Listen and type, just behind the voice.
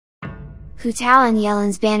TAO and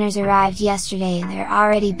YELAN's banners arrived yesterday and they're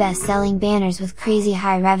already best-selling banners with crazy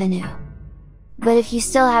high revenue. But if you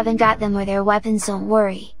still haven't got them or their weapons, don't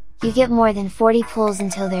worry, you get more than 40 pulls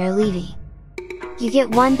until they're leaving. You get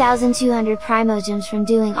 1200 primogems from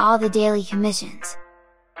doing all the daily commissions.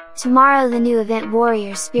 Tomorrow the new event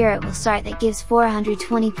Warrior Spirit will start that gives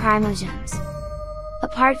 420 primogems.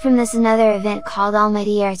 Apart from this, another event called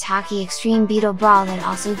Almighty Arataki Extreme Beetle Brawl that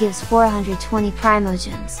also gives 420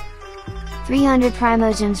 primogems. 300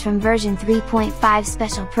 primogems from version 3.5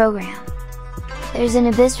 special program. There's an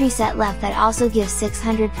Abyss reset left that also gives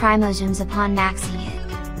 600 primogems upon maxing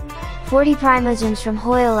it. 40 primogems from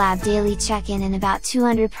YELAN daily check-in and about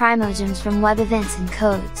 200 primogems from web events and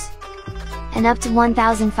codes. And up to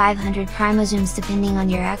 1500 primogems depending on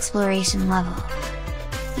your exploration level.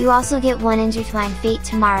 You also get one Intertwined Fate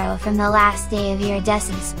tomorrow from the last day of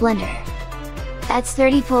Iridescent Splendor. That's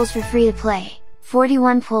 30 pulls for free to play,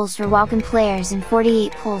 41 pulls for welcome players and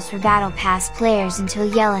 48 pulls for Battle Pass players until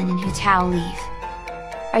YELAN and TAO leave.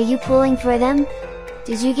 Are you pulling for them?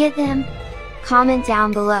 Did you get them? Comment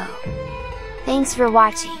down below. Thanks for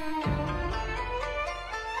watching.